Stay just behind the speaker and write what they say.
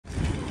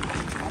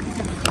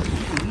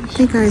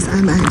Hey guys,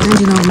 I'm at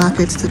Dandenong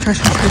Market, the Trash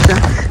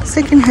Treasure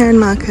second-hand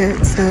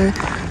market, so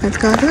let's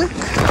go have a look.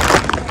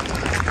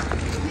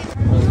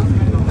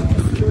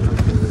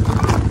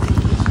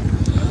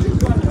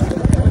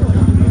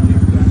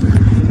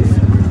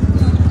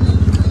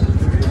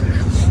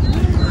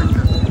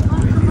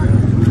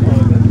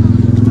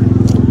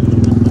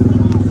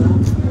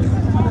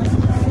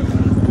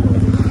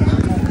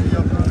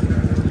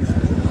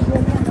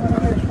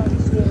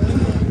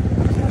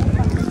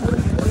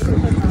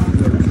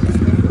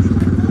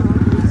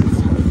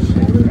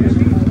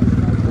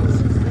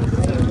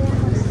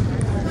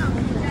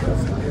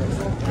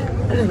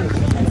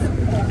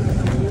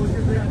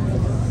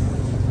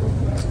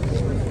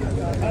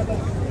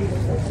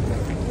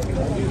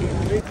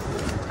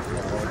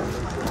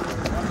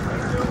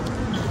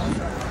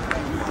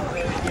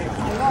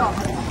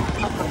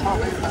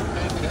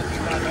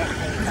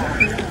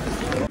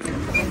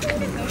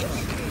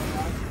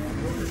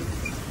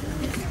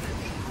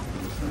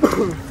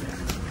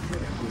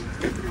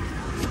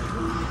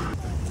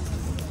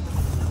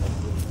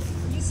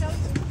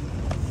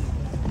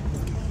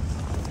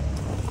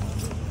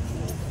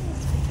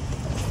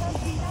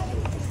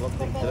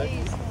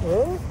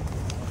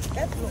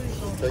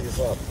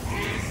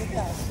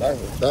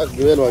 ده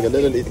جميل وقال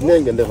لنا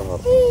الاثنين قال لنا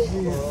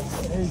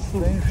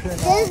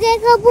هذا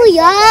देखो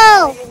भैया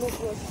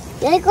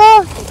देखो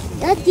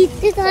यार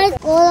कितने सारे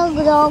कोला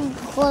ग्राम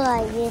खोल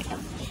आएंगे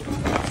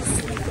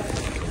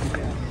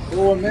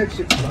هو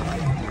مكسيكو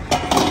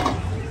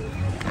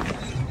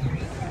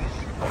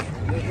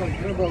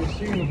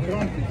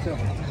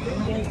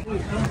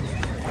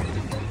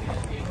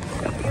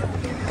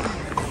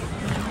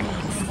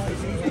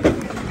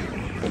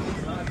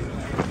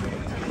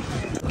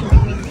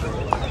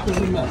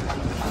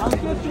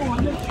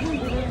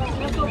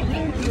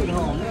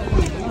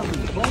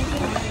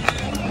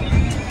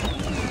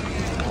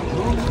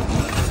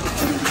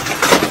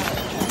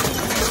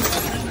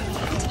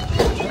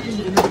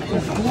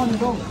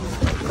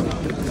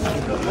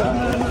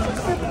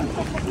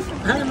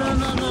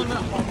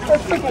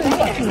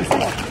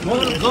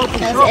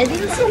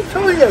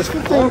Oh yes,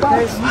 good thing. What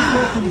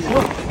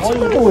are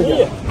you doing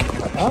here?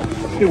 Huh?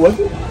 You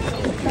wasn't?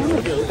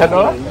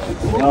 Hello?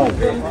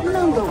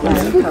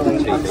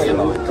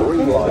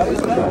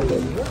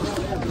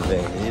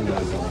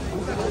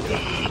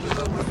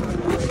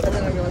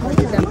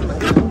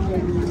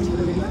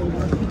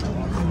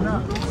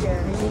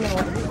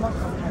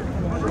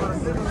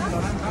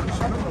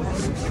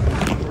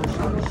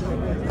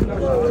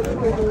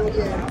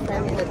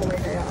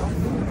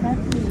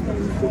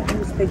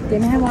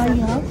 Then how are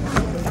you?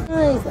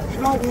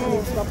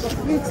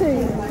 You too.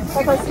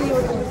 If I see you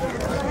again.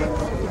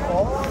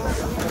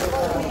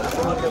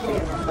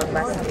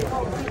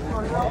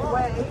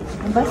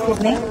 Basket,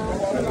 ne?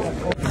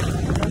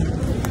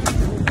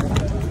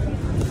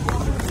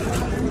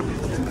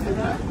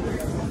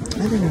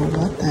 I don't know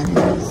what that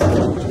is.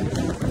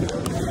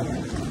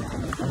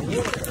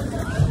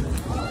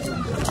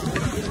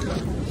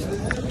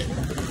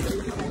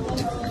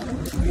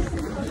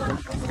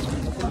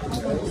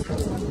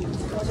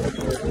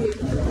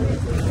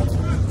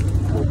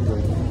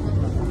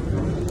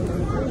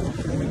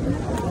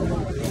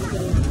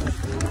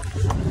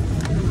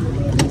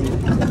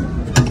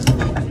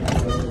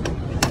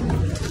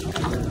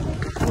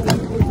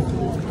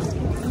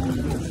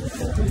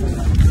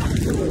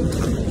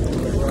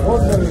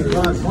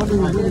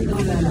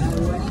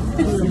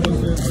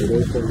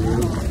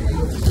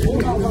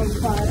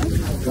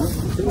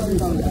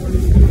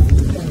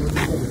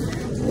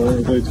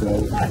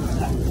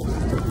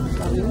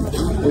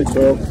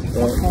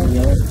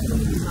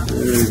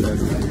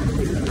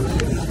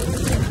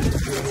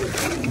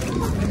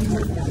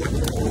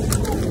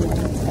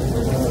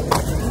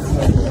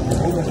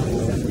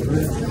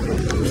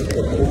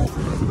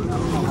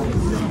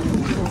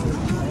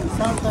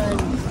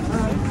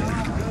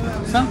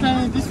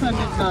 Sometimes this one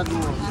is not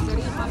more.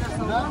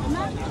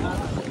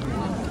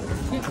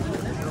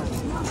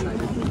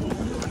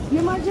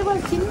 Ya acaba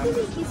şimdi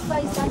mi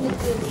İsrail'den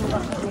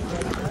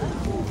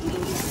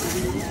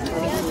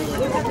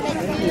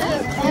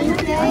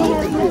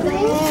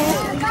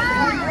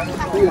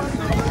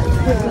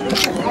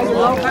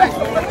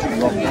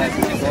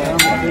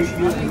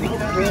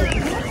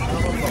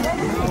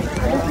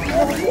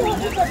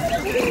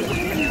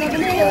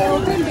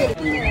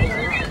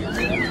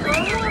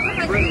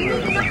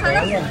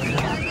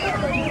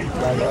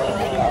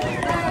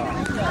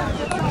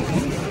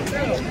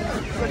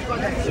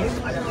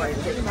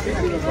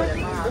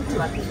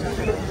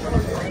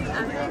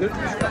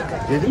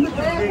Dedim mi?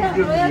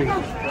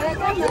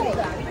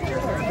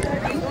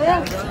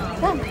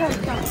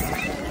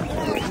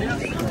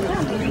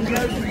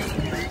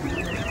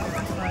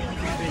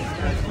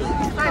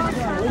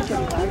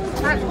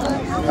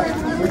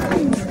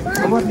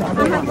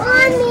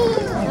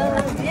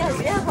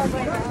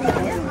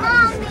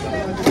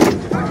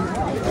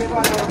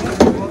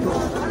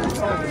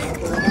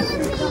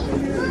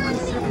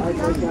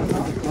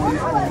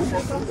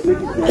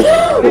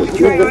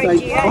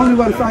 Only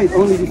one side,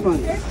 only this one.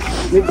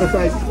 Make the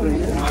size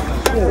straight.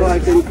 So I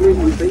can clean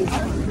the thing.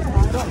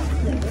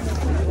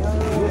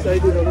 Yes, I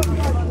do that.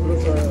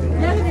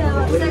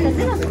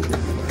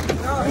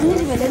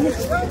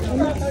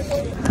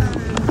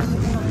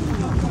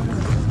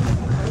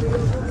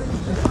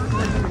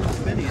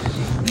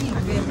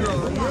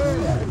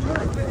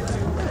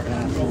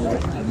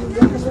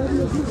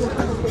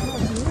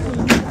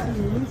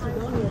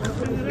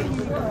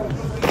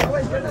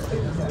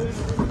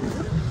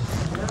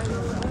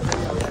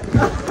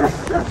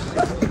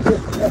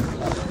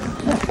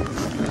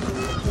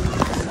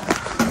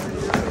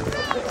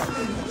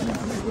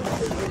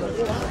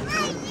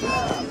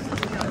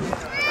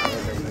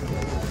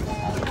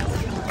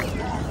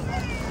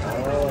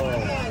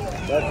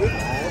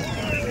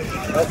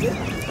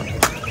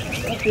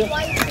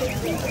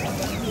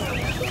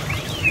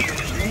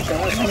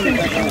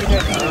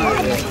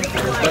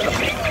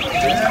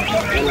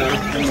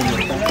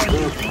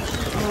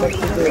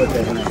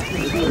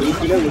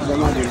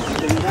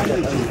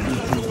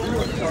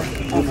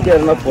 It's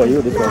good enough for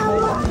you.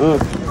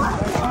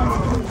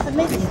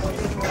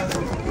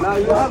 Now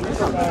you have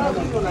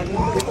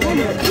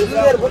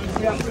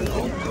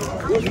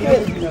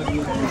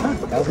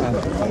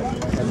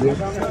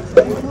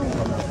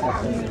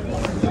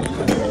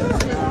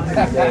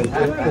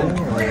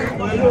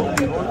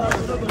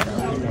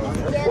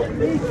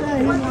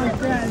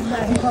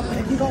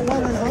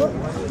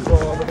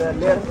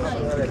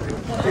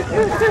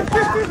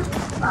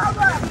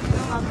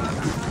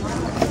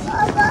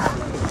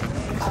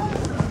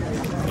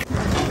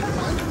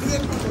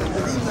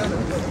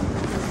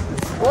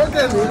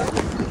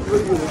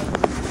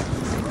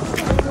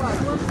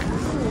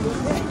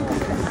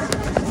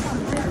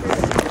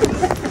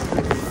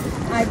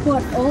I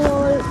put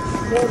all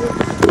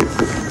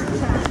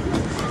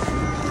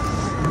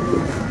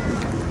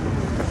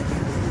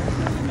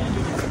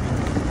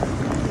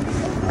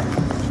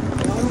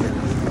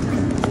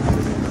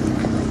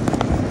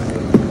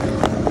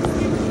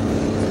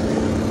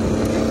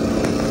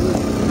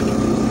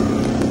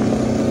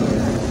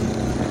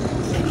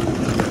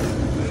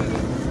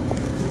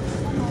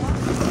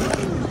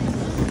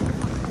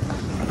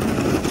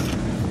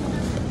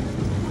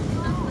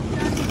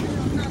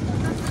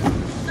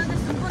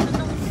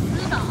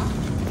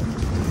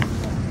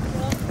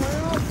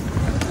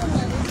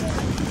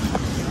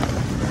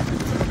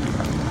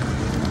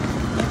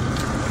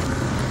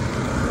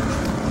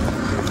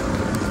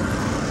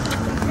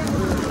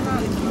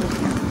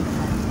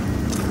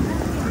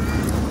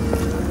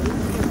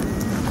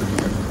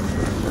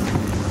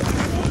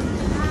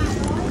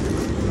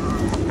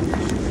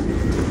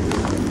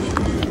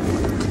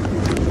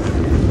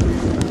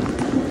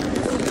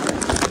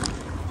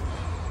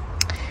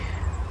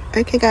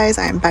Okay guys,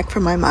 I'm back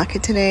from my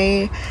market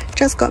today.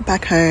 Just got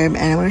back home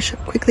and I want to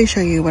quickly show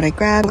you what I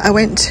grabbed. I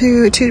went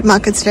to two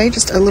markets today,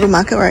 just a little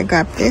market where I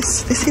grabbed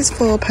this. This is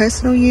for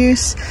personal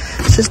use.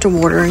 It's just a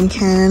watering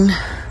can.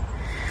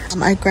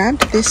 I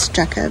grabbed this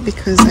jacket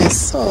because I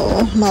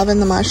saw Marvin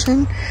the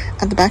Martian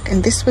at the back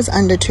and this was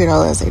under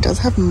 $2. It does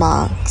have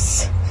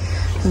marks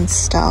and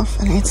stuff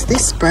and it's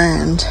this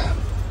brand.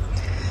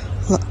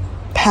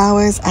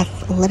 Powers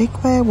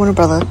Athletic Wear, Warner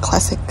Brother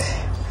Classic.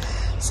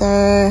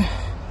 So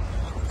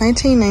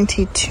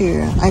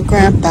 1992, I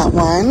grabbed that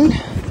one.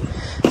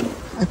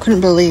 I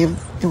couldn't believe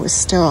it was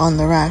still on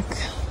the rack.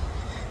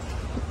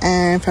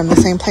 And from the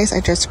same place,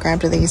 I just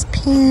grabbed these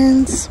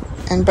pins,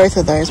 and both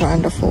of those were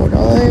under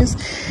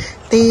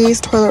 $4. These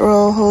toilet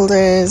roll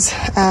holders,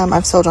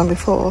 I've sold on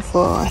before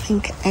for I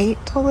think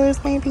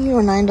 $8 maybe,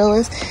 or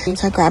 $9.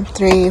 So I grabbed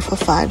 3 for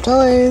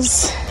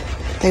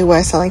 $5. They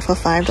were selling for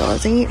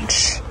 $5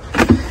 each.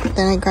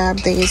 Then I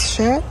grabbed these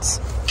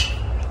shirts.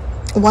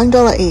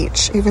 $1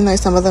 each, even though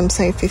some of them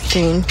say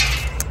 15.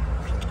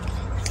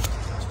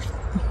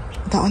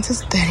 That one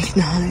says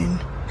 39.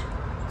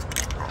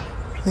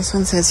 This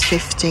one says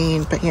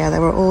 15, but yeah, they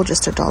were all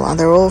just $1.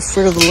 They're all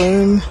Fruit of the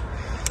Loom.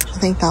 I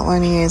think that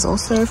one is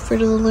also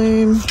Fruit of the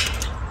Loom.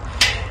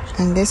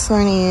 And this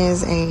one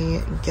is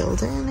a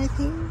Gildan, I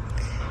think.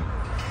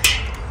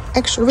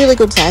 Extra, really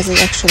good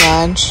sizes, extra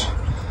large.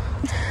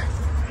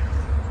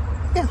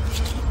 Yeah,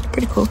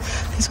 pretty cool.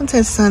 This one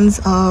says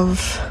Sons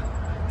of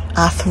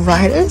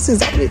Arthritis, is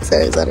that what it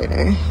says? I don't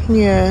know.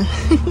 Yeah.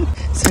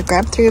 So I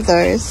grabbed 3 of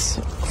those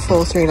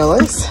for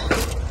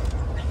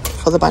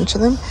 $3 for the bunch of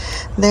them.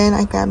 Then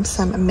I grabbed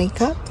some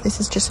makeup. This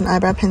is just an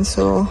eyebrow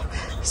pencil,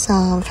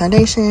 some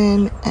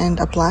foundation and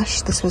a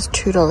blush. This was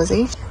 $2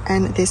 each.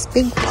 And this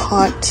big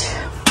pot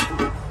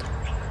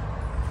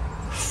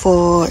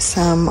for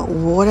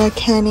some water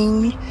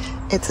canning.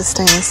 It's a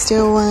stainless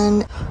steel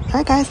one.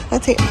 Alright guys,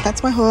 that's it.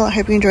 That's my haul. I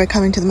hope you enjoy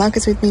coming to the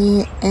markets with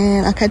me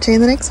and I'll catch you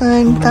in the next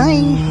one.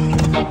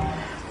 Bye!